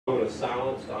Moment of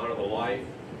silence to honor the life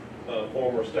of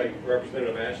former State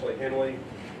Representative Ashley Henley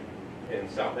and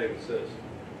Southaven citizen.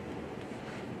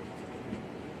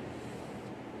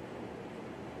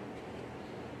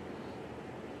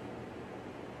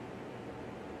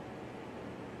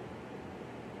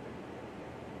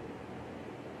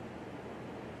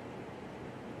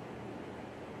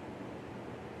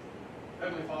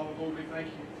 Heavenly Father, Lord, we thank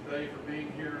you today for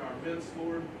being here in our midst,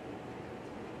 Lord.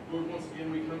 Lord, once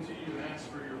again, we come to you and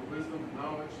ask for your wisdom and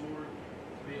knowledge, Lord,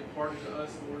 to be imparted to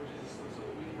us, Lord Jesus, so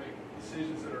that we can make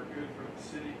decisions that are good for the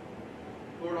city.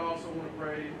 Lord, I also want to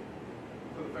pray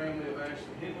for the family of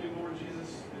Ashley Henley, Lord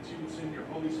Jesus, that you would send your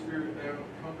Holy Spirit down to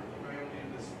comfort the family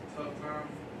in this tough time.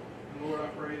 And Lord,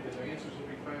 I pray that answers will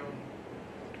be found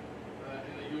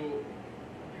and that you will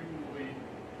be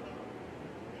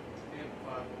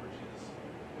amplified, Lord Jesus.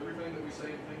 Everything that we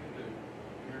say and think and do.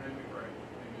 In your name we pray.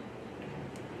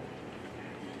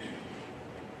 Amen.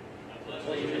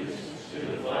 Allegiance to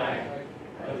the flag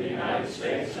of the United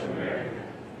States of America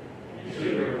and to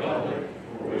the republic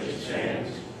for which it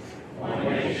stands, one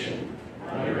nation,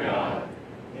 under God,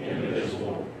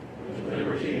 indivisible, with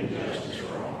liberty and justice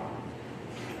for all.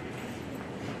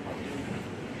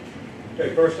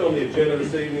 Okay, first on the agenda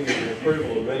this evening is the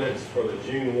approval of minutes for the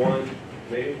June 1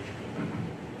 meeting.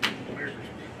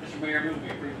 Mr. Mayor, I move we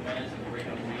approve the minutes of the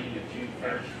regular meeting of June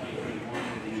 1st, 2021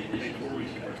 with the additional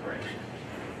deletions or corrections.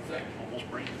 Second.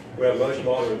 We have a motion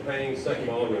by Alderman Payne, second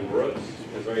by Alderman Brooks.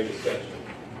 Is there any discussion?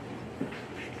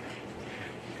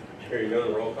 Hearing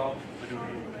none, roll call.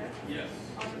 Yes.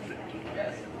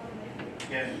 Yes.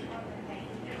 Yes.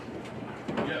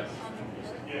 Yes.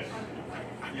 Yes.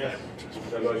 Yes.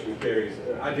 That motion carries.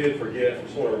 I did forget, I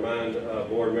just want to remind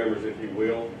board members, if you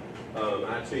will,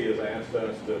 IT has asked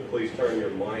us to please turn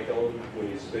your mic on when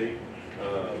you speak.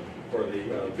 For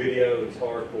the video, it's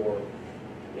hard for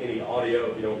any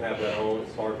audio if you don't have that on.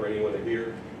 It's hard for anyone to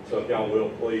hear. So if y'all will,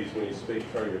 please, when you speak,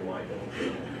 turn your mic on.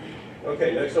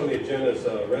 Okay, next on the agenda is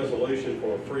a resolution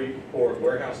for a free port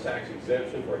warehouse tax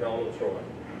exemption for Helen of Troy.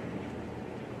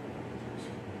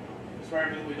 Mr. Mayor, I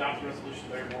move we adopt the resolution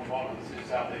of Mayor Warren in the City of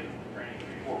Southaven granting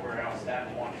Freeport Warehouse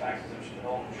Staff 1 tax exemption to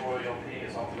Helen of Troy LP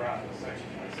as authorized in Section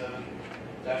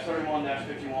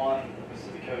 27-31-51 of the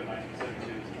City Code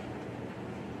 1972.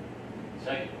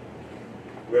 Second.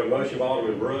 We have a motion by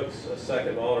Alderman Brooks, a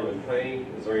second by Alderman Payne.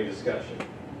 Is there any discussion?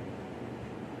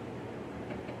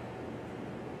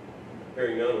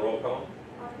 Hearing none, roll call.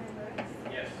 Alderman Brooks.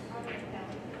 Yes. Alderman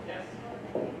Kelly. Yes.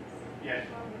 Alderman Yes.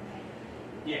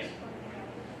 Yes.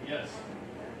 Yes.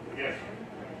 Yes.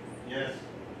 Yes.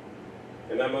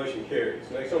 And that motion carries.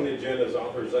 Next on the agenda is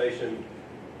authorization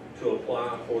to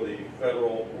apply for the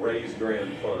federal raised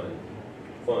grant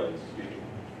funds.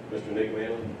 Mr. Nick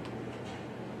Manley.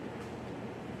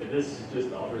 This is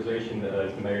just authorization,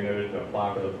 as the mayor noted, to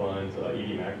apply for the funds.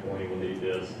 E.D. McElwain will need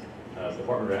this. The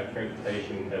Department of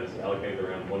Transportation has allocated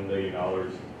around $1 million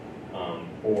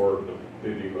for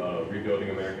the Rebuilding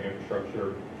American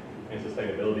Infrastructure and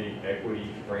Sustainability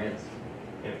Equity Grants,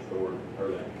 hence the word, or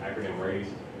the acronym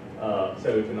RAISE.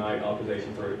 So tonight,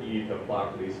 authorization for E.D. to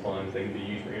apply for these funds. They can be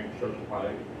used for infrastructure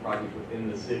projects within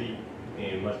the city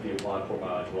and must be applied for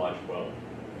by July 12th.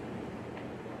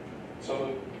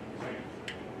 So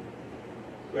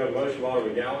We have a motion by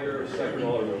Alderman Gallagher, a second by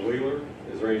Alderman Wheeler.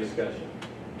 Is there any discussion?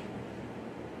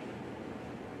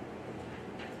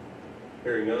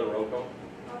 Hearing none, roll call.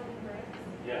 Alderman Brooks.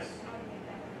 Yes. Alderman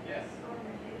Kelly. Yes.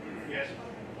 Alderman Hoover. Yes.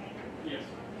 Alderman Payne. Yes.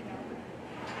 Alderman Kelly.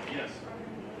 Yes.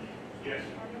 Alderman Wheeler. Yes.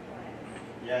 Alderman Flores.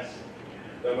 Yes.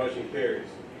 That motion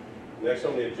carries. Next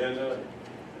on the agenda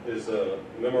is a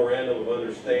memorandum of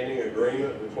understanding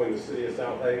agreement between the City of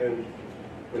Southaven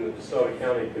and the DeSoto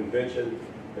County Convention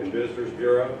and Visitors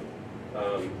Bureau.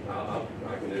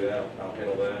 I can do that. I'll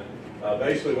handle that.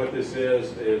 Basically, what this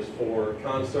is for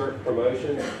concert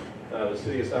promotion. The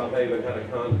City of Southaven had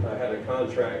a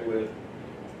contract with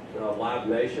Live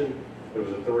Nation. It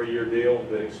was a 3-year deal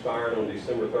that expired on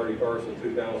December 31st of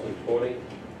 2020.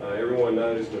 Everyone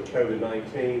knows with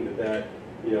COVID-19 that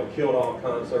killed all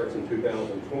concerts in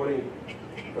 2020.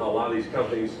 A lot of these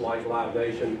companies, like Live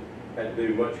Nation, had to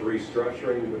do much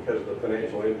restructuring because of the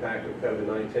financial impact of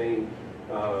COVID-19.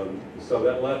 So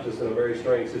that left us in a very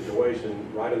strange situation.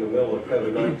 Right in the middle of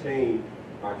COVID-19,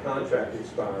 our contract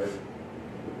expired.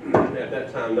 At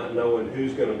that time, not knowing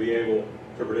who's going to be able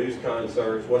to produce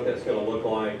concerts, what that's going to look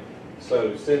like.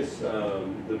 So since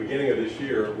the beginning of this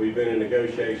year, we've been in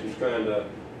negotiations trying to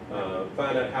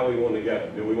find out how we want to go.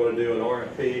 Do we want to do an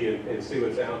RFP and see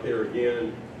what's out there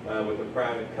again with the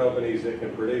private companies that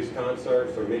can produce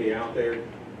concerts? There are many out there.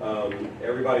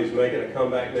 Everybody's making a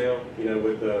comeback now,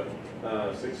 with the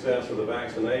success of the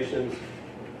vaccinations.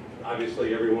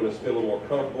 Obviously, everyone is feeling more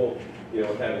comfortable,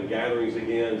 with having gatherings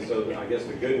again. So I guess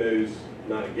the good news,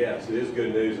 not a guess, it is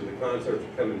good news that the concerts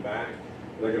are coming back.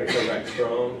 They're going to come back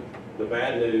strong. The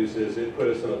bad news is it put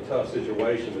us in a tough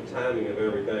situation, the timing of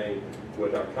everything,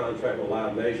 with our contract with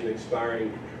Live Nation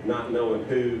expiring, not knowing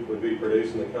who would be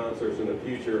producing the concerts in the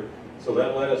future. So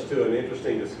that led us to an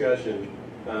interesting discussion.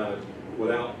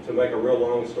 To make a real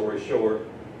long story short,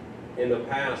 in the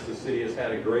past, the city has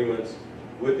had agreements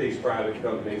with these private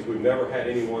companies. We've never had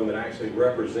anyone that actually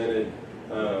represented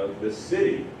the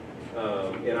city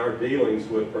in our dealings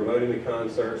with promoting the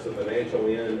concerts, the financial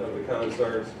end of the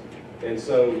concerts. And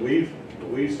so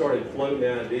we've started floating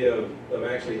the idea of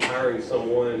actually hiring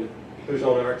someone who's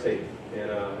on our team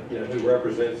and who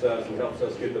represents us and helps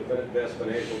us get the best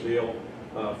financial deal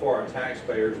for our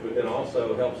taxpayers, but then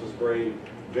also helps us bring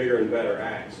bigger and better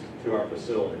acts to our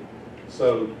facility.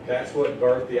 So that's what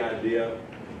birthed the idea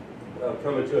of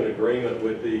coming to an agreement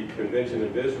with the Convention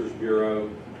and Visitors Bureau.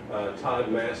 Todd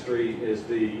Mastery is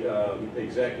the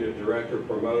executive director,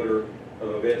 promoter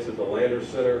of events at the Lander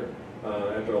Center.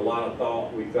 After a lot of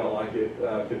thought, we felt like it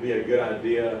could be a good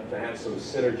idea to have some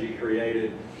synergy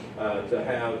created, to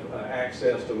have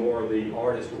access to more of the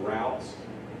artist routes,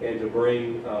 and to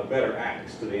bring better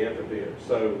acts to the amphitheater.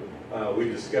 So we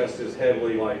discussed this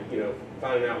heavily,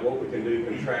 finding out what we can do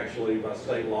contractually by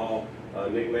state law.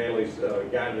 Nick Manley's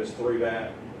guided us through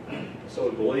that. So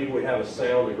we believe we have a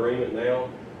sound agreement now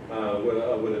with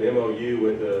an MOU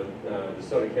with the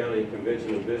DeSoto County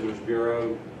Convention and Visitors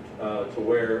Bureau, to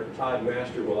where Todd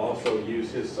Master will also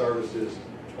use his services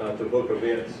to book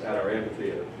events at our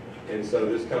amphitheater. And so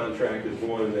this contract is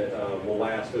one that will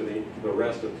last through the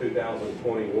rest of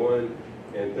 2021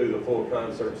 and through the full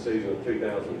concert season of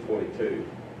 2022.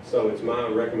 So it's my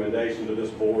recommendation to this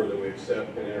board that we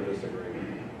accept and enter this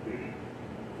agreement.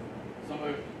 So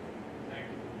moved. Thank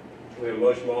you. We have a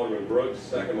motion from Alderman Brooks,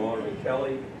 second from Alderman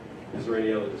Kelly. Is there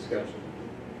any other discussion?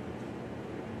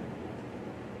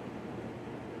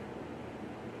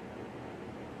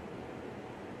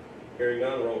 Hearing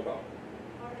none, roll call.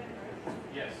 Alderman Brooks.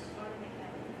 Yes. Alderman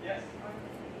Kelly. Yes.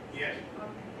 Alderman Hughes. Yes.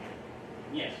 Alderman Hammond.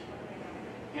 Yes. Alderman Gallagher.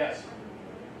 Yes. Alderman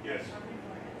Yes. Alderman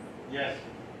Flores. Yes.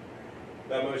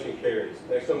 That motion carries.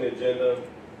 Next on the agenda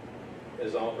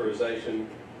is authorization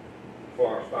for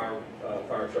our fire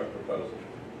truck proposal.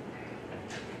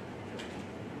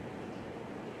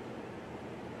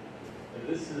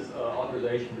 This is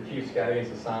authorization for Chief Scallions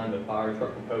to sign the fire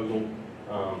truck proposal.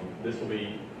 This will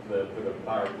be for the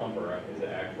fire pumper is the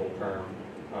actual term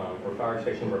for fire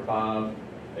station number 5,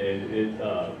 and it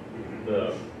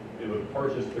would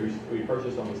we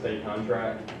purchased on the state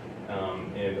contract.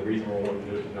 And the reason we're wanting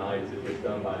to do it tonight is if it's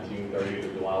done by June 30th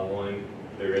or July 1,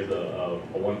 there is a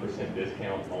 1%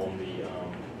 discount on the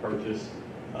purchase.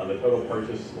 The total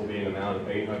purchase will be an amount of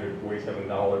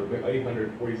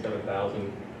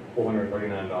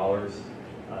 $847,439.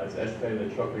 It's estimated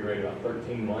the truck will be ready about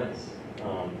 13 months.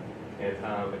 At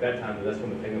that time, that's when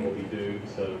the payment will be due.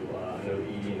 So I know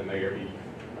Edie and the mayor be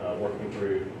working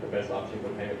through the best option for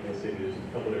payment for the city. There's a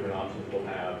couple different options we'll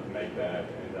have to make that,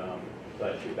 and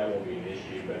that won't be an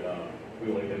issue. But we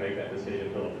will need to make that decision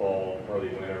until the fall, early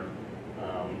winter,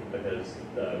 because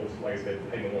like I said, the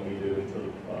payment won't be due until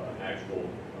the actual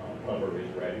pumper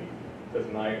is ready. So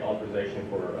tonight, authorization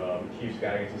for Chief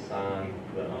Scallions to sign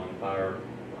the fire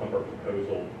pumper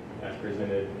proposal as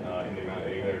presented in the amount of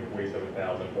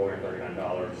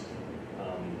 $847,439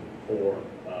 for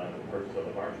the purchase of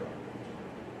the fire truck.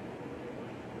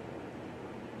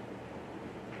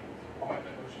 I'll make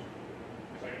that motion.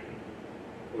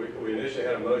 Second. We initially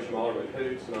had a motion from Alderman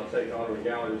Hoots, and I'll take Alderman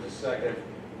Gallagher as a second.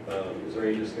 Is there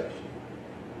any discussion?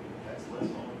 That's less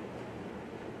than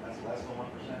 1%.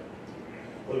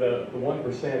 Well, the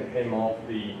 1% came off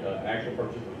the actual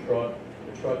purchase of the truck.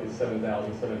 The truck is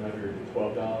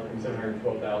 $7,400 and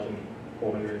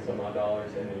some odd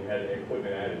dollars, and then you had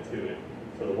equipment added to it.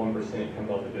 So the 1% comes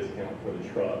off the discount for the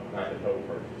truck, not the total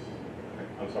purchase.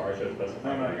 I'm sorry, I should have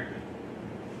specified. No, you're good.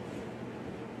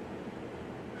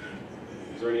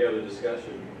 Is there any other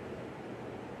discussion?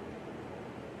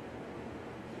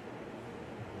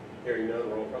 Hearing none,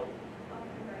 roll call.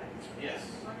 Alderman Brooks. Yes.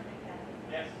 Alderman Kelly.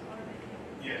 Yes. Alderman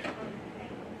Hughes. Yes. Alderman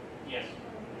Hammond. Yes.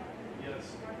 Alderman Gallagher. Yes.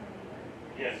 Alderman Wheeler.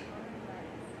 Yes. Alderman Flores.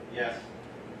 Yes.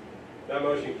 That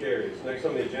motion carries. Next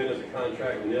on the agenda is a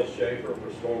contract with Neil Schaefer for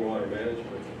stormwater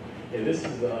management. Yeah, this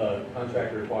is a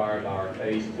contract required by our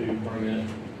Phase 2 permit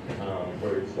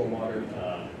for stormwater.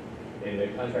 And the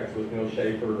contract's with Neil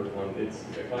Schaefer.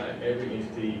 Every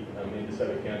entity in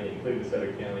DeSoto County, including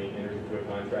DeSoto County, enters into a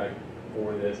contract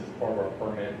for this as part of our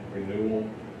permit renewal.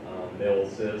 They'll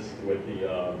assist with the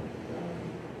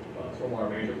stormwater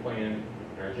management plan,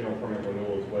 our general permit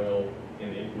renewal as well, in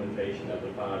the implementation of the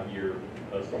 5-year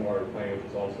stormwater plan, which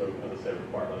is also, as I said,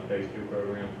 required by the Phase 2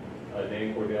 program.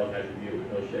 Dan Cordell has reviewed it with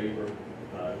Bill Schaefer,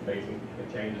 made some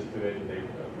changes to it, and they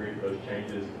agreed to those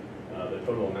changes. The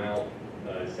total amount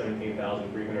is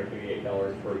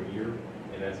 $17,388 per year,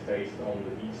 and that's based on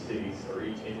each city's or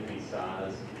each entity's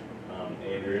size.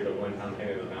 And there is a one-time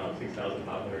payment amount of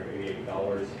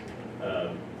 $6,588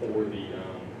 for the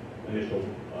initial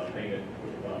payment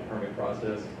permit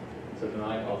process. So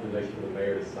tonight, authorization for the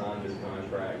mayor to sign this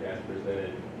contract as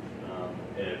presented,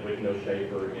 and with no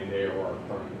Schaefer, and they are our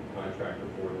current contractor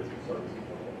for this service as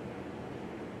well.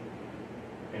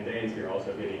 And Dan's here also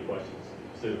if you have any questions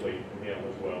specifically from him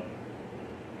as well.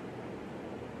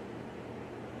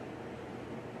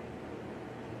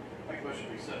 Make a motion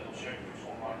to accept no check for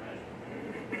stormwater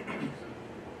management.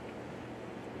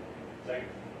 Second.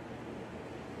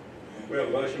 We have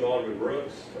a motion by Alderman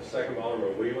Brooks, a second by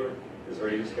Alderman Wheeler. Is there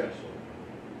any discussion?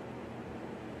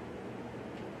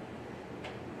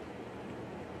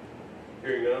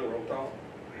 Hearing none, roll call.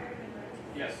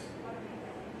 Yes.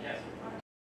 Yes.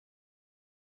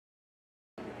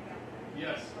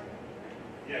 Yes.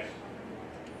 Yes.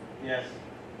 Yes.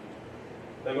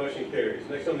 That motion carries.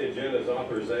 Next on the agenda is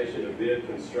authorization to bid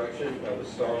construction of the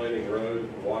Star Landing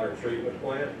Road water treatment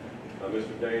plant.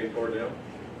 Mr. Dan Cordell.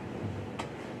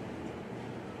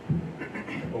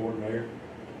 Board Mayor.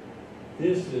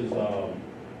 This is the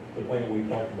plant we've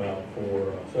talked about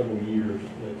for several years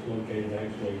that's located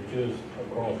actually just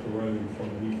across the road from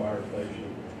the new fire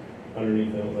station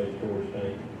underneath the elevated storage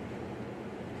tank.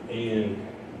 And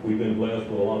we've been blessed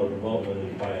with a lot of development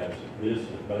in the past. This is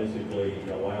basically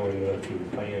allowing us to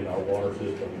expand our water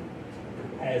system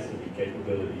capacity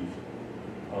capabilities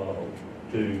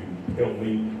to help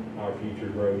meet our future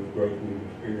growth we've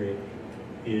experienced.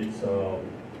 It's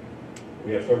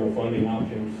we have several funding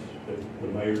options that the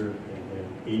mayor and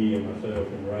Edie and myself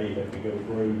and Ray have to go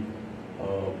through.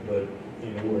 But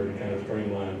in order to kind of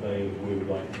streamline things, we would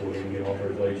like to go ahead and get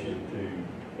authorization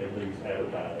to at least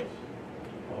advertise.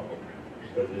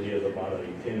 Because it is about a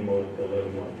 10-month to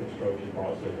 11-month construction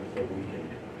process, so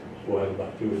we'll have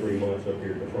about 2 or 3 months up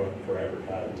here at the front for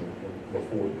advertising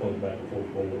before it comes back before the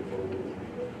board for a review.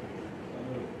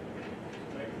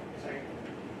 Second.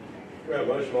 We have a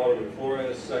motion by Alderman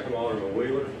Flores, second by Alderman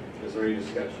Wheeler. Is there any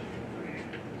discussion?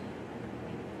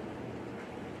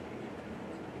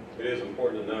 It is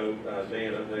important to note,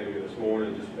 Dan updated me this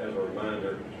morning, just as a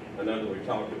reminder, I know that we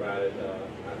talked about it,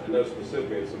 I know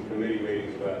specifically in some committee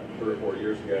meetings about 3 or 4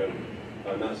 years ago,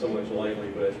 not so much lately,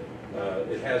 but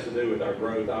it has to do with our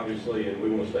growth, obviously, and we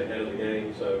want to stay ahead of the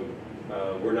game, so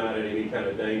we're not at any kind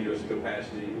of dangerous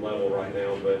capacity level right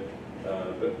now, but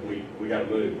we got to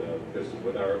move, because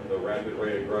with the rapid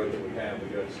rate of growth that we have, we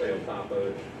got to stay on top of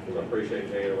it. So I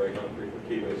appreciate Dan and Ray Humphrey for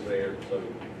keeping us there, so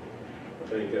I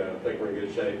think we're in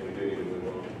good shape, we do need to move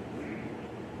on.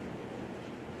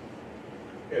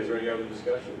 Okay, is there any other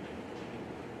discussion?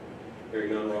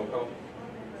 Hearing none, roll call.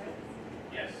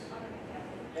 Yes.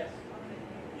 Yes.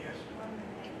 Yes.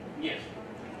 Yes.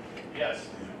 Yes.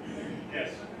 Yes.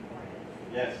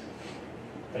 Yes.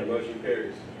 That motion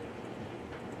carries.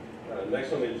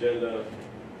 Next on the agenda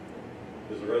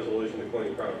is a resolution to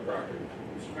claim private property.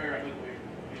 Mr. Mayor, I move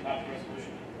we adopt the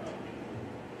resolution.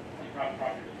 Any private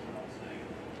property is not city.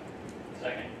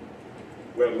 Second.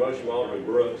 We have a motion by Alderman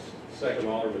Brooks, second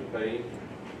by Alderman Payne.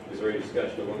 Is there any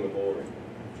discussion among the board?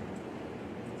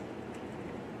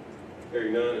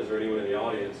 Hearing none, is there anyone in the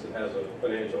audience that has a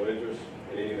financial interest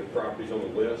in any of the properties on the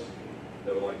list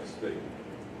that would like to speak?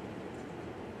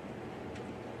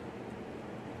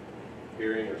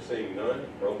 Hearing or seeing none,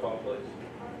 roll call please.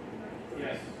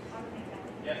 Yes.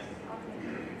 Yes.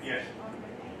 Yes.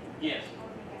 Yes.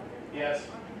 Yes.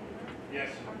 Yes.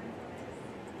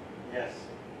 Yes.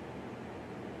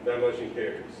 That motion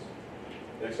carries.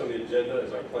 Next on the agenda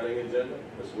is our planning agenda.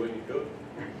 Ms. Whitney Cook.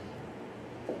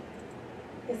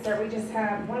 Yes, sir, we just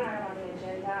have one item on the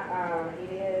agenda.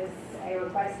 It is a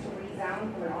request to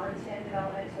rezone from an R10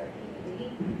 development to a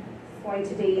PUD. It's going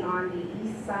to be on the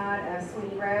east side of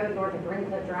Sweeney Road, north of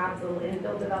Greencliff Drive. It's a little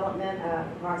infill development of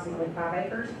approximately 5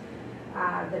 acres.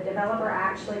 The developer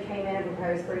actually came in and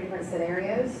proposed 3 different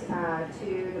scenarios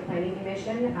to the Planning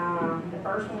Commission. The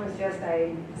first one was just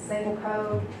a single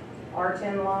code,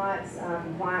 R10 lots,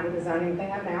 compliant with the zoning they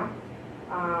have now.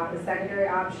 The secondary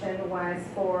option was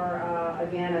for,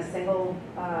 again, a single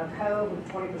code with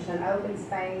 20% open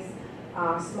space,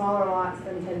 smaller lots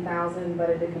than 10,000, but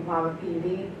it did comply with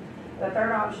PUD. The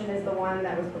third option is the one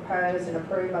that was proposed and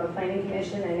approved by the Planning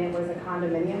Commission, and it was a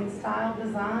condominium-style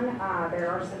design. There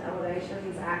are some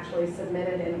elevations actually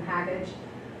submitted in the package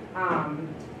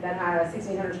that had a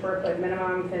 1,600 square foot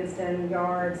minimum, fenced-in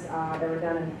yards. They were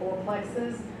done in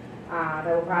fourplexes.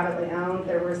 They were privately owned.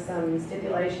 There were some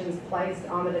stipulations placed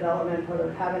on the development for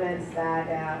their covenants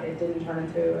that it didn't turn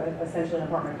into essentially an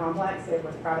apartment complex. It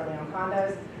was privately owned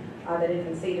condos. They didn't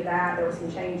concede to that. There were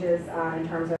some changes in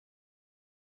terms of.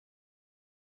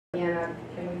 Can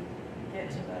we get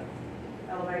to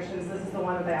the elevations? This is the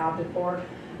one that they opted for.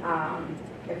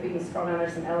 If we can scroll down,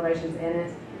 there's some elevations in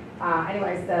it.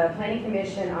 Anyways, the Planning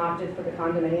Commission opted for the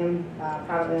condominium,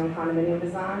 privately owned condominium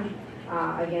design.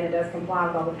 Again, it does comply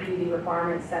with all the PUD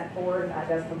requirements set forth. It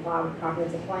does comply with the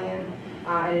comprehensive plan.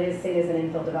 And it is seen as an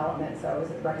infill development, so it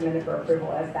was recommended for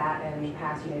approval as that and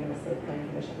passed unanimously with the Planning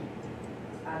Commission.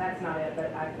 That's not it,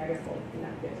 but I guess we'll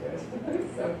not get to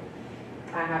it. So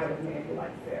I have it with me if you'd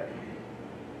like to see it.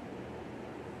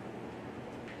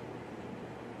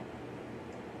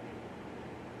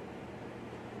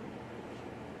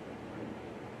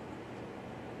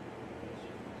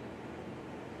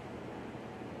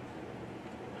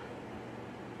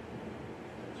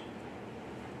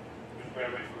 Mr. Mayor, I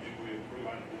make a motion we approve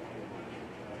item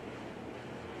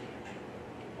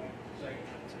 1. Second.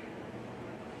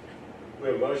 We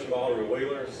have a motion by Alderman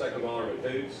Wheeler, second by Alderman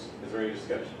Hoots. Is there any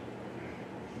discussion?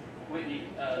 Whitney,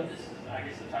 this is, I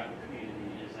guess, the type of community,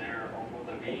 is there, or will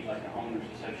there be like a homeowners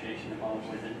association involved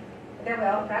with it? There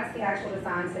will. That's the actual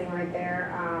design sitting right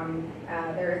there.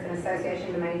 There is an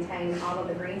association to maintain all of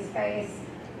the green space,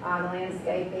 the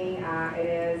landscaping. It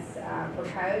is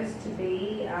proposed to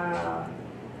be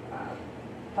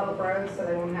public roads, so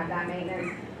they won't have that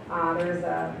maintenance. There's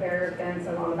a barrier fence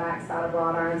along the back side of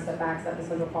Wrought Iron that backs up to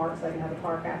Central Park, so they can have the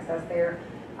park access there.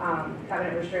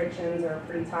 Covenant restrictions are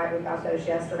pretty tight. We got those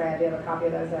yesterday. I do have a copy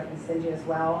of those that I can send you as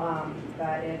well.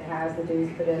 But it has the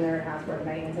dues put in there. It has where the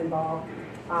maintenance involved.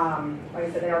 Like I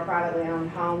said, they are privately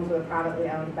owned homes with a privately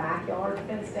owned backyard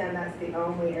fenced in. That's the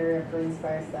only area of green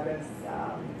space that is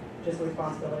just the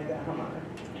responsibility of the homeowner.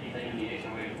 Anything in the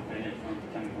HOA to prevent it from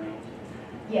becoming rentals?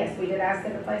 Yes, we did ask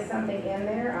them to place something in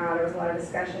there. There was a lot of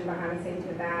discussion behind the scenes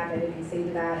with that. They did concede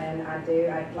to that, and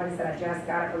like I said, I just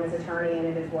got it from his attorney, and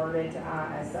it is worded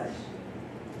as such.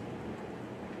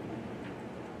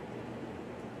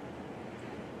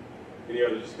 Any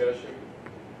other discussion?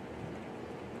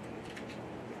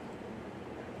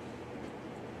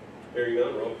 Hearing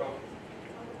none, roll call.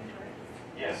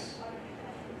 Yes.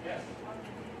 Yes.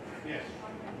 Yes.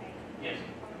 Yes.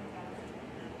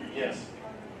 Yes.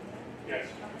 Yes.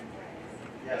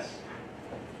 Yes.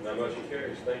 That motion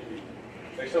carries. Thank you.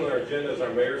 Next on our agenda is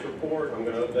our mayor's report. I'm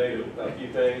going to update a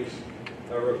few things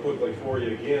real quickly for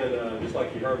you. Again, just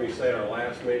like you heard me say at our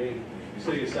last meeting, the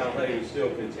City of Southaven still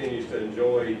continues to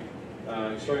enjoy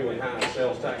extremely high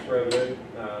sales tax revenue.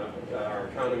 Our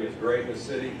economy is great in the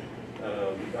city.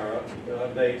 Our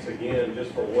updates, again,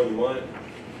 just for 1 month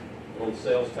on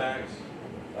sales tax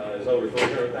is over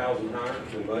 $300,000 higher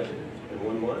than budgeted in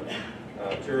 1 month.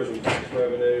 Tourism tax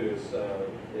revenue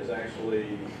is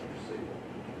actually, let's see,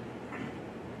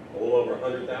 a little over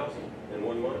 $100,000 in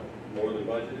 1 month, more than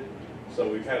budgeted. So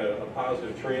we've had a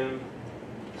positive trend.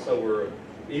 So we're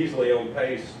easily on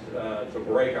pace to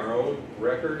break our own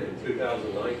record in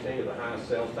 2019 of the highest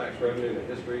sales tax revenue in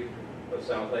the history of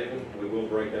Southaven. We will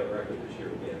break that record this year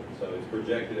again. So it's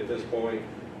projected at this point,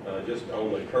 just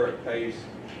on the current pace,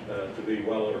 to be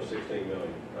well over 16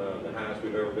 million. The highest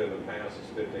we've ever been in the past is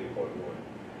 15.1.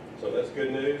 So that's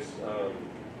good news.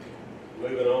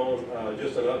 Moving on,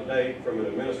 just an update from an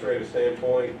administrative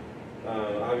standpoint.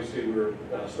 Obviously, we're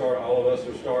all of us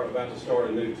are about to start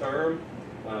a new term,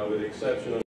 with the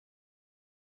exception of.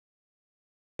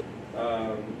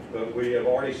 But we have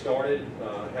already started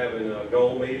having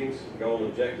goal and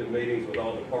objective meetings with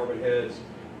all department heads.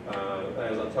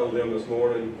 As I told them this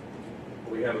morning,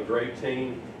 we have a great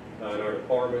team in our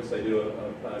departments. They do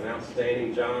an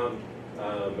outstanding job,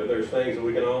 but there's things that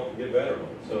we can all get better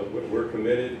on. So we're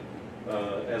committed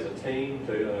as a team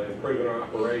to improving our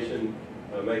operation,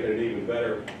 making it an even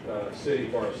better city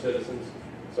for our citizens.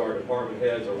 So our department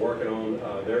heads are working on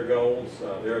their goals,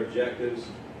 their objectives,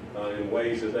 in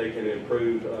ways that they can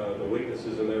improve the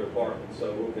weaknesses in their department.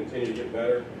 So we'll continue to get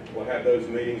better. We'll have those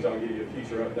meetings. I'll give you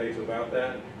future updates about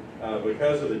that.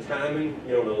 Because of the timing,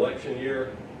 an election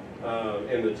year,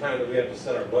 and the time that we have to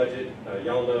set our budget,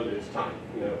 y'all know that it's tight.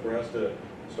 For us to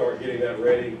start getting that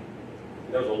ready,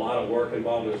 there's a lot of work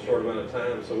involved in a short amount of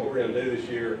time. So what we're going to do this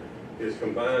year is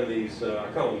combine these, I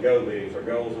call them GO meetings, or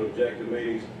goals and objective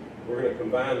meetings. We're going to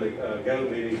combine the GO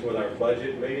meetings with our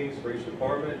budget meetings for each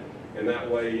department. And that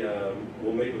way,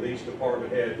 we'll meet with each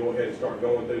department head, go ahead and start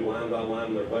going through line by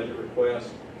line their budget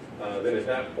requests. Then at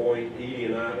that point,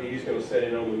 Edie's going to sit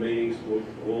in on the meetings.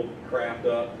 We'll craft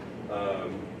up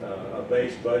a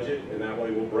base budget, and that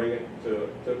way we'll bring it to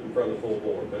in front of the full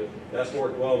board. But that's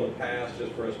worked well in the past,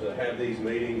 just for us to have these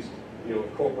meetings,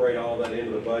 incorporate all that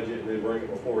into the budget, and then bring it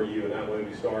before you. And that way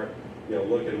we start,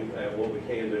 looking at what we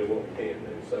can do and what we can't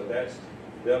do. So that's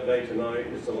the update tonight,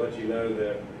 is to let you know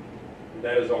that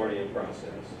that is already in process.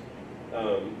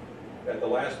 At the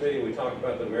last meeting, we talked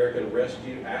about the American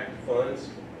Rescue Act funds,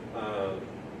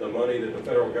 the money that the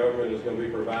federal government is going to be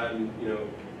providing,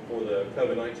 for the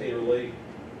COVID-19 relief.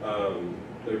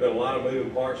 There have been a lot of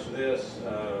moving parts to this,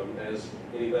 as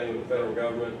anything with the federal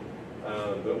government,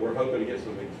 but we're hoping to get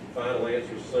some final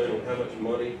answers soon on how much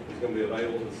money is going to be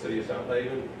available to the City of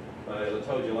Southaven. As I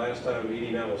told you last time, Edie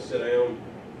and I will sit down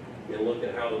and look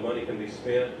at how the money can be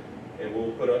spent, and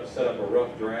we'll set up a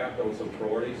rough draft on some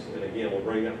priorities. And again, we'll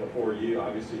bring that before you.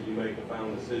 Obviously, you make the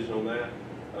final decision on that,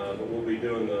 but we'll be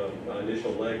doing the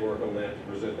initial legwork on that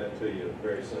to present that to you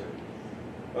very soon.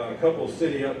 A couple of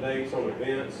city updates on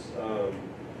events.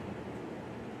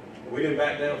 We didn't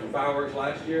back down from fireworks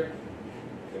last year,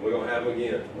 and we're going to have them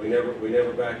again. We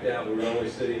never backed out. We were the only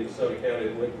city in DeSoto County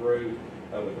that went through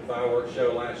with the fireworks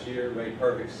show last year. It made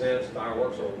perfect sense.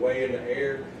 Fireworks are way in the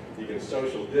air. You can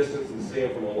social distance and see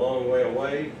them from a long way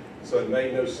away, so it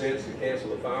made no sense to cancel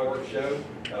the fireworks show.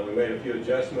 We made a few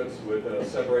adjustments with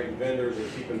separating vendors and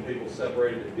keeping people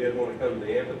separated that did want to come to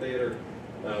the amphitheater.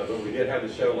 But we did have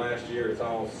the show last year. It's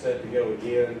all set to go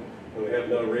again, and we have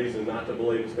no reason not to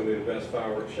believe it's going to be the best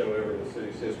fireworks show ever in the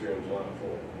city's history on July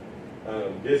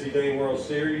 4th. Dizzy Dean World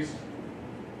Series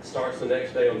starts the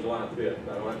next day on July 5th.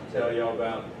 I don't have to tell y'all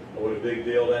about what a big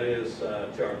deal that is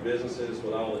to our businesses,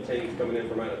 with all the teams coming in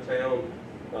from out of town.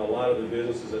 A lot of the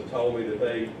businesses have told me that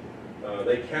they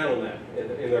count on that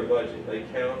in their budget. They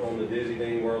count on the Dizzy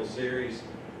Dean World Series.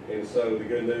 And so the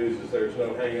good news is there's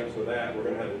no hang-ups with that. We're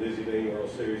going to have the Dizzy Dean World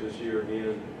Series this year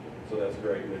again, so that's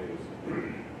great news.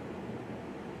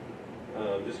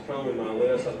 Just combing my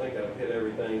list, I think I've hit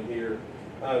everything here.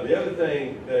 The other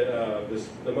thing that,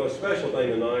 the most special thing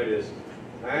tonight is,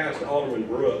 I asked Alderman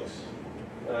Brooks,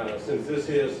 since this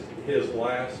is his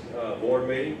last board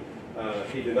meeting,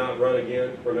 he did not run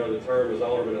again for another term as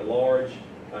Alderman at large.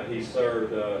 He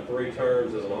served 3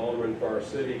 terms as an Alderman for our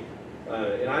city.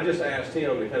 And I just asked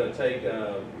him to kind of take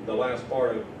the last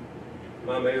part of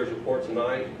my mayor's report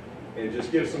tonight and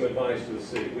just give some advice to the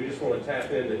city. We just want to tap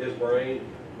into his brain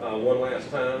one last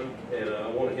time, and I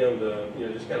wanted him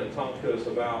to just kind of talk to us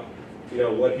about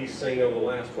what he's seen over the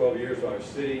last 12 years of our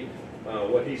city,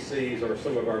 what he sees are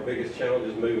some of our biggest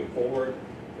challenges moving forward,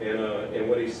 and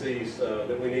what he sees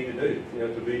that we need to do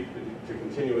to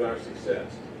continue with our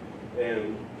success.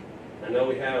 And I know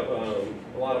we have a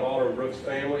lot of Alderman Brooks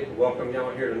family. Welcome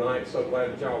y'all here tonight. So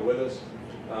glad that y'all are with us.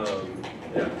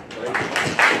 Yeah, thank you.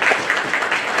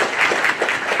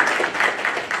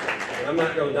 And I'm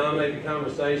not going to dominate the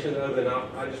conversation, other than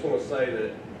I just want to say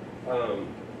that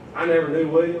I never knew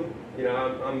William.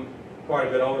 I'm quite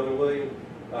a bit older than William,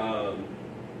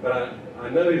 but I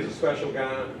know he's a special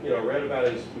guy. I read about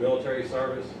his military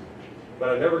service, but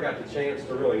I never got the chance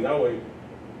to really know him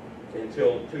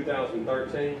until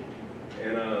 2013.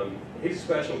 And he's a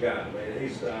special guy, man.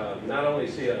 He's not only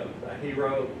is he a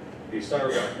hero, he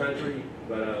served our country,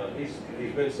 but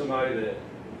he's been somebody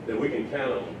that we can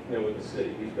count on, with the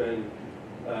city. He's been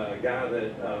a guy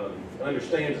that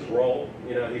understands his role.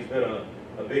 He's been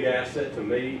a big asset to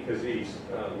me because he's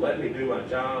let me do my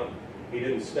job. He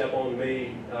didn't step on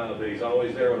me, but he's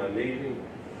always there when I need him.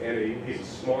 And he's a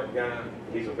smart guy.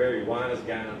 He's a very wise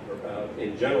guy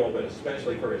in general, but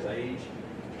especially for his age.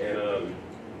 And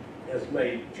has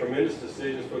made tremendous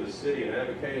decisions for the city and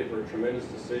advocated for tremendous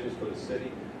decisions for the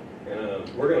city. And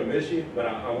we're going to miss you, but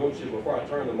I want you, before I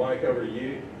turn the mic over to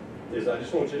you, I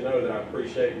just want you to know that I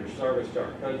appreciate your service to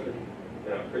our country,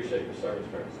 and I appreciate your service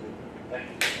to our city. Thank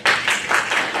you.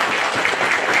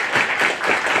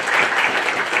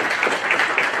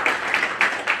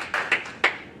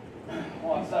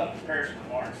 Well, instead of prepared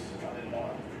remarks, I didn't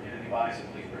want to forget anybody, so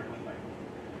please bear with me.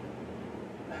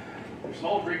 There's an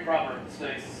old Greek proverb that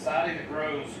states, "Society that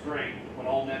grows great when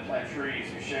old men plant trees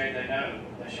whose shade they know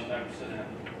they shall never sit in."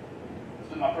 It's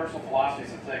been my personal philosophy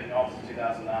since taking office in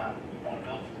 2009. You want to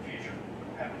build for the future,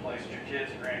 have a place that your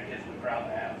kids and grandkids will be proud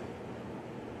to have.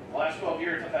 The last 12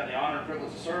 years, I've had the honor and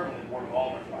privilege to serve on the Board of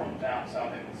Aldermen from my hometown,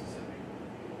 Southaven, Mississippi.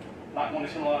 I'm not going to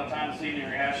spend a lot of time this evening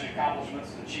rehashing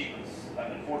accomplishments and achievements that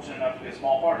I've been fortunate enough to be a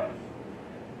small part of,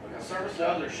 because service to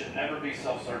others should never be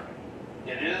self-serving.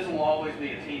 It is and will always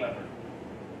be a team effort.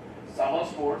 Since I love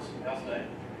sports, else day,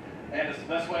 and it's the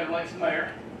best way to relate to the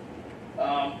mayor.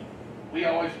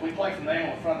 We place the name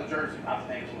on the front of the jersey, not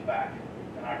the names on the back.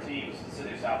 And our team is the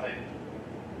City of Southaven.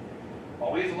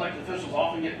 While we as elected officials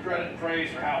often get credit and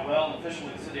praise for how well and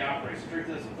efficiently the city operates, the truth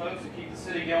is the folks who keep the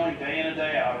city going day in and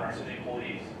day out are our city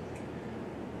employees.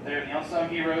 They are the unsung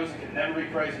heroes and can never be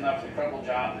praised enough for the incredible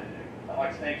job they do. I'd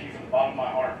like to thank you from the bottom of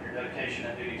my heart for your dedication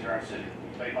and duty to our city.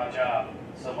 You've made my job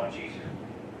so much easier.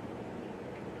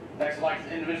 Next, I'd like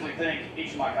to individually thank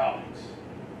each of my colleagues.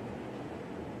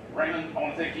 Raymond, I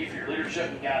want to thank you for your leadership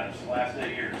and guidance the last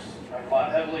 8 years. I've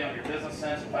relied heavily on your business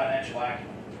sense and financial acumen.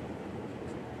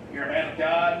 You're a man of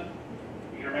God.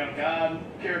 You're a man of God,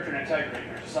 character, and integrity.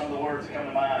 Those are some of the words that come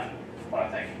to mind when I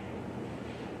think of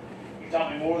you. You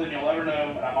taught me more than you'll ever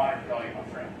know, and I'm honored to call you my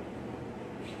friend.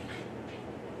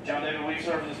 John David, we've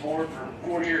served on this board for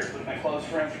 4 years, but have been close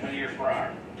friends for many years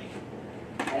prior.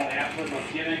 You're one of the absolute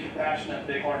most giving, compassionate, and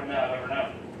big-hearted men I've ever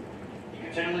known. You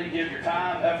continually give your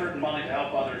time, effort, and money to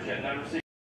help others, yet never see.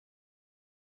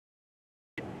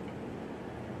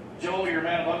 Joel, you're a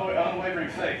man of unwavering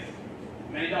faith.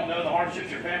 Many don't know the hardships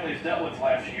your family has dealt with the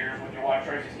last few years with your wife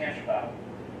Tracy's cancer battle.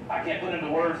 I can't put into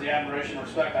words the admiration and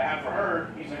respect I have for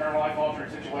her, using her life-altering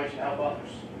situation to help others.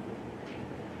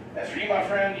 As for you, my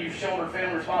friend, you've shouldered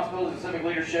family responsibilities and civic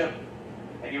leadership,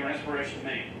 and you're an inspiration to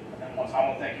me. And I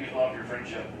want to thank you as well for your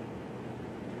friendship.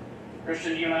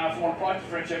 Christian, you and I formed quite a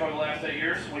friendship over the last 8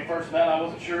 years. When we first met, I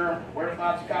wasn't sure where to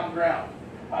find some common ground.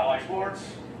 I like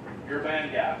sports, you're a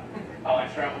band guy. I like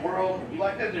to travel the world, you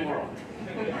like Disney World.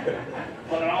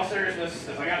 But in all seriousness,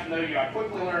 as I got to know you, I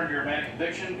quickly learned you're a man of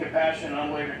conviction, compassion, and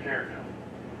unwavering character.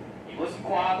 You listen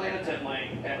quietly and intently,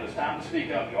 and when it's time to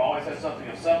speak up, you always have something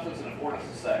of substance and importance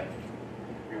to say.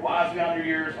 You're wise beyond your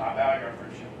years, and I value our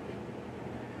friendship.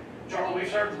 Charlie,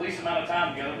 we've served the least amount of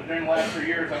time together, but during the last 3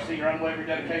 years, I've seen your unwavering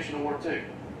dedication to war too.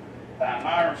 And I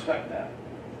admire and respect that.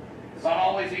 It's not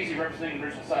always easy representing the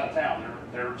original side of town.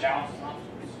 There are challenges and obstacles.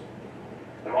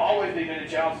 There will always be many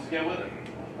challenges to go with it.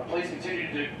 But please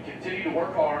continue to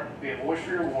work hard, be a voice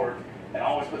for your ward, and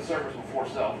always put service before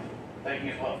self. Thank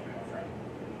you as well for being my friend.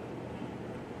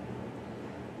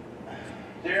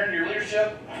 Darren, your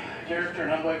leadership, character,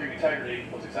 and unwavering integrity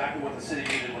was exactly what the city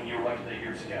needed when you were elected 8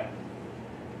 years ago.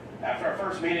 After our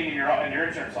first meeting in your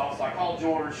insurance office, I called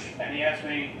George, and he asked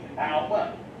me how it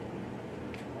went.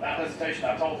 Without hesitation,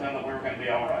 I told him that we were going to be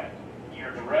all right. Your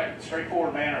direct,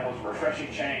 straightforward manner was a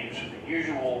refreshing change from the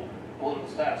usual political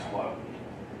status quo.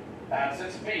 I had a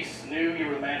sense of peace, knew you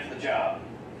were the man for the job.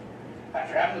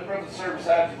 After having the privilege to serve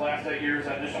beside you the last 8 years,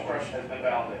 that initial impression has been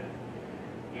validated.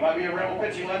 You might be a rebel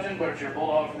pitching legend, but you're a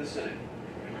bulldog for this city.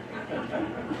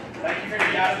 Thank you for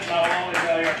your guidance, and I will always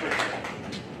value our friendship.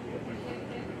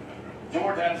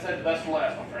 George, I had said the best for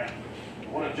last, my friend.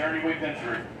 What a journey we've been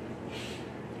through.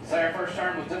 To say our first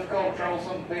term was difficult or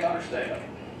troublesome would be an understatement.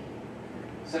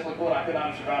 Simply put, I could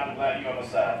not have survived without you on my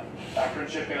side. Our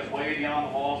friendship goes way beyond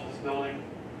the walls of this building.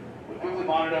 We quickly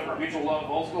bonded over our mutual love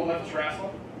of old school Memphis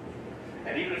wrestling.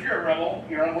 And even if you're a rebel,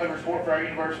 you're unwavering support for our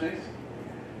universities.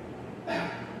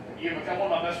 You've become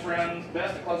one of my best friends,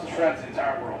 best and closest friends in the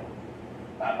entire world.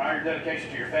 I admire your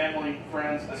dedication to your family,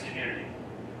 friends, and this community.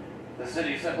 The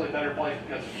city is simply a better place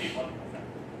because of you.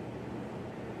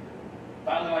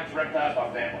 Finally, I'd like to recognize my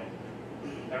family.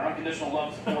 Their unconditional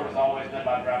love and support has always been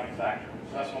my driving factor,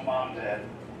 especially my mom and dad.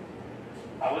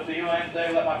 I wouldn't be who I am today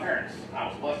without my parents. I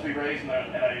was blessed to be raised in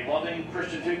a loving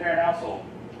Christian two-parent household.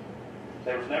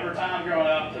 There was never a time growing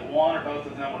up that one or both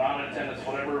of them were not in attendance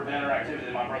for whatever event or activity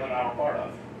that my brother and I were part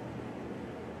of.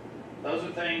 Those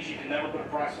are things you can never put a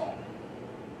price on.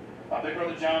 My big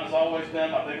brother John has always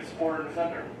been my biggest supporter and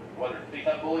defender, whether it's beating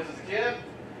up bullies as a kid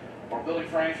or building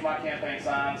frames for my campaign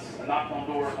signs and knocking on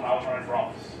doors when I was running for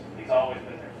office. He's always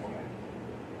been there for me.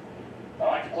 I'd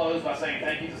like to close by saying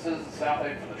thank you to the citizens of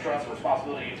Southaven for the trust and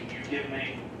responsibility you've given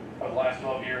me over the last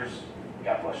 12 years.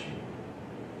 God bless you.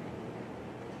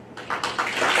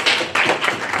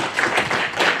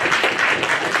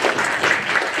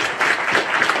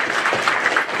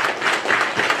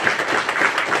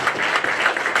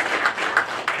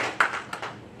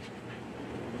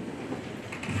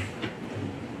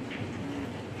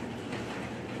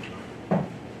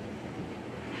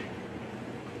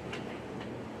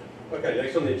 Okay,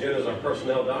 next on the agenda is our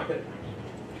personnel docket.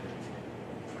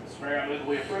 Mr. Mayor, I move that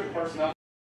we approve personnel.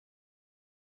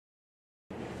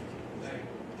 We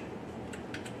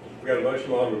got a motion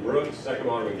from Alderman Brooks, second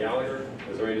from Alderman Gallagher.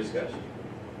 Is there any discussion?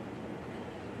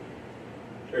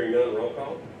 Hearing none, roll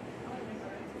call.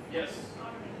 Yes.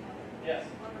 Yes.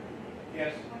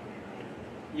 Yes.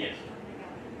 Yes.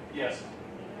 Yes.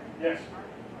 Yes.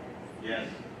 Yes.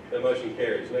 That motion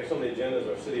carries. Next on the agenda is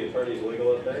our city attorney's legal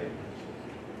update.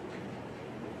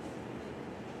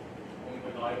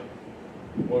 item.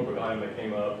 One quick item that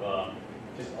came up,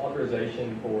 just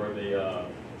authorization for the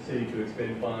city to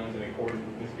expend funds in accordance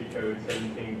with Mississippi Code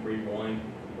 1731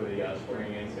 for the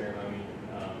swearing-in ceremony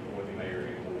for the mayor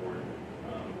and board,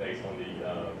 based on the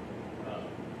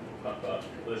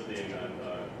listing and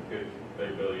good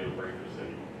favorability of the bring to the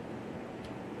city.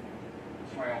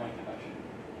 Mr. Mayor, I'll make the motion.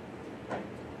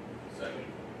 Second.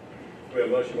 We have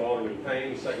a motion by Alderman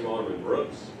Payne, second by Alderman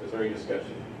Brooks. Is there any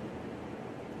discussion?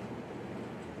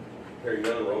 Hearing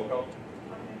none, roll call.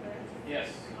 Alderman Brooks. Yes.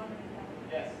 Alderman Kelly.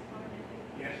 Yes. Alderman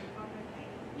Hoots. Yes. Alderman Payne.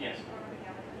 Yes. Alderman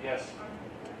Gallagher. Yes. Alderman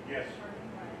Brooks. Yes. Alderman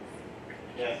Flores.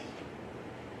 Yes.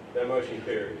 That motion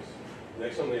carries.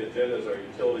 Next on the agenda is our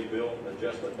utility bill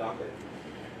adjustment docket.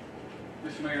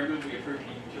 Mr. Mayor, I move we approve the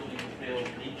utility bill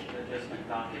leak adjustment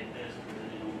docket as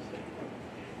presented on the statement.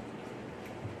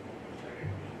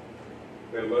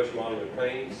 We have a motion by Alderman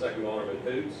Payne, second by Alderman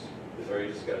Hoots. Is there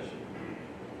any discussion?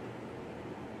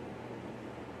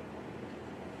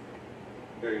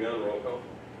 Hearing none, roll call.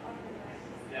 Alderman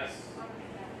Brooks. Yes. Alderman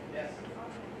Gallagher. Yes.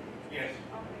 Alderman Hoots. Yes.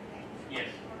 Alderman Payne. Yes.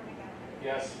 Alderman Gallagher.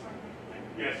 Yes. Alderman Flores.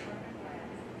 Yes. Alderman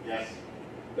Flores. Yes.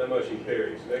 That motion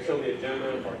carries. Next on the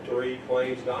agenda are 3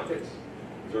 claims dockets.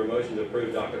 Is there a motion to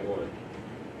approve docket 1?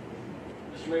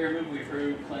 Mr. Mayor, I move we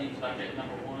approve claims docket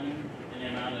number 1 in the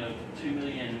amount of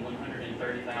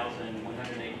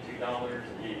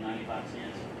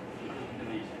 $2,130,182.95, including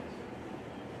demand checks.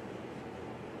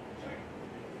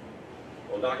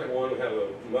 On docket 1, we have a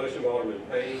motion by Alderman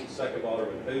Payne, second by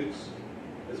Alderman Hoots.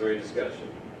 Is there any discussion?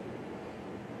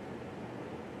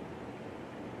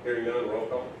 Hearing none, roll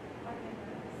call. Alderman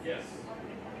Brooks. Yes.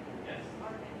 Alderman Kelly. Yes.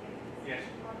 Alderman Hoots. Yes.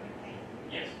 Alderman Payne.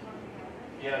 Yes. Alderman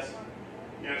Gallagher. Yes. Alderman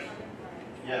Flores. Yes. Alderman Flores.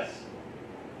 Yes.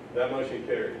 That motion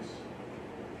carries.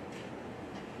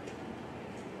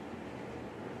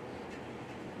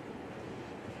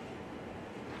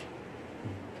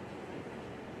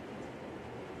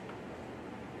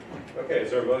 Okay,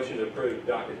 is there a motion to approve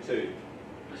docket 2?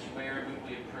 Mr. Mayor, I move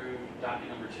we approve docket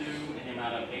number 2 in the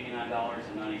amount of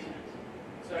 $89.90.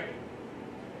 Second.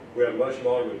 We have a motion by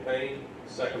Alderman Payne,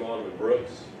 second by Alderman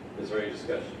Brooks. Is there any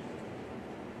discussion?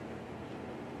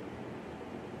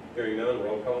 Hearing none,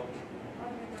 roll call.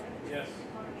 Alderman Brooks. Yes.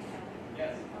 Alderman Kelly.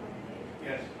 Yes. Alderman Hoots.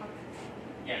 Yes. Alderman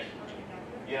Payne. Yes. Alderman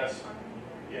Gallagher. Yes. Alderman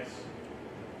Flores. Yes.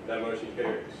 That motion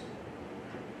carries.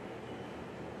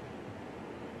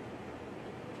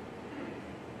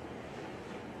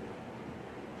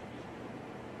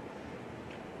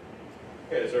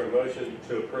 Okay, is there a motion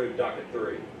to approve docket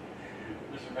 3?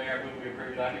 Mr. Mayor, I move we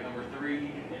approve docket number 3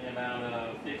 in the amount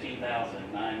of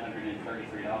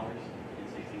 $15,933.16.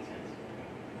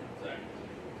 Second.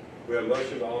 We have a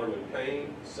motion by Alderman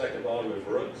Payne, second by Alderman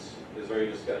Brooks. Is there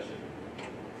any discussion?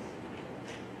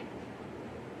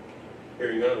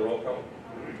 Hearing none, roll call.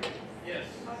 Alderman Brooks. Yes.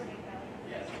 Alderman Kelly.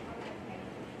 Yes. Alderman Payne.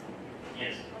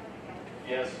 Yes. Alderman Gallagher.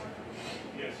 Yes. Alderman Hoots.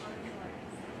 Yes. Alderman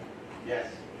Flores. Yes.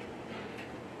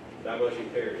 That motion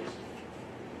carries.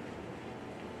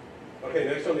 Okay,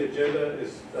 next on the agenda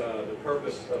is the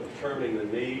purpose of determining the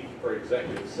need for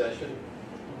executive session.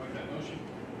 I'll make that motion.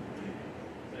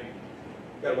 Second.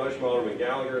 Got a motion by Alderman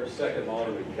Gallagher, second by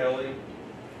Alderman Kelly.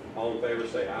 All in favor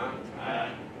say aye.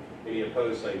 Aye. Any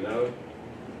opposed say no.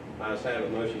 Ayes have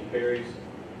it, motion carries.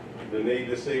 The need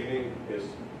this evening is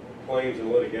claims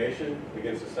and litigation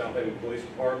against the Southaven Police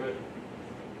Department,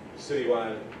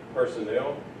 citywide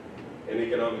personnel, and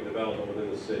economic development within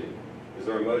the city. Is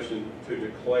there a motion to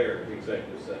declare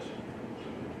executive session?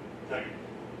 Second.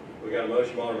 We got a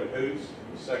motion by Alderman Hoots,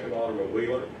 second by Alderman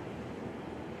Wheeler.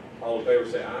 All in favor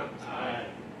say aye. Aye.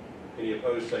 Any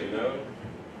opposed say no.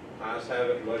 Ayes have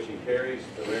it, motion carries.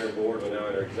 The mayor and board will now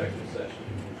enter executive session.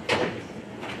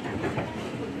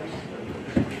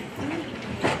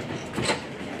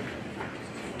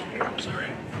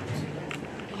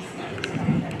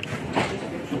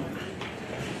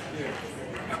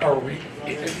 Are we?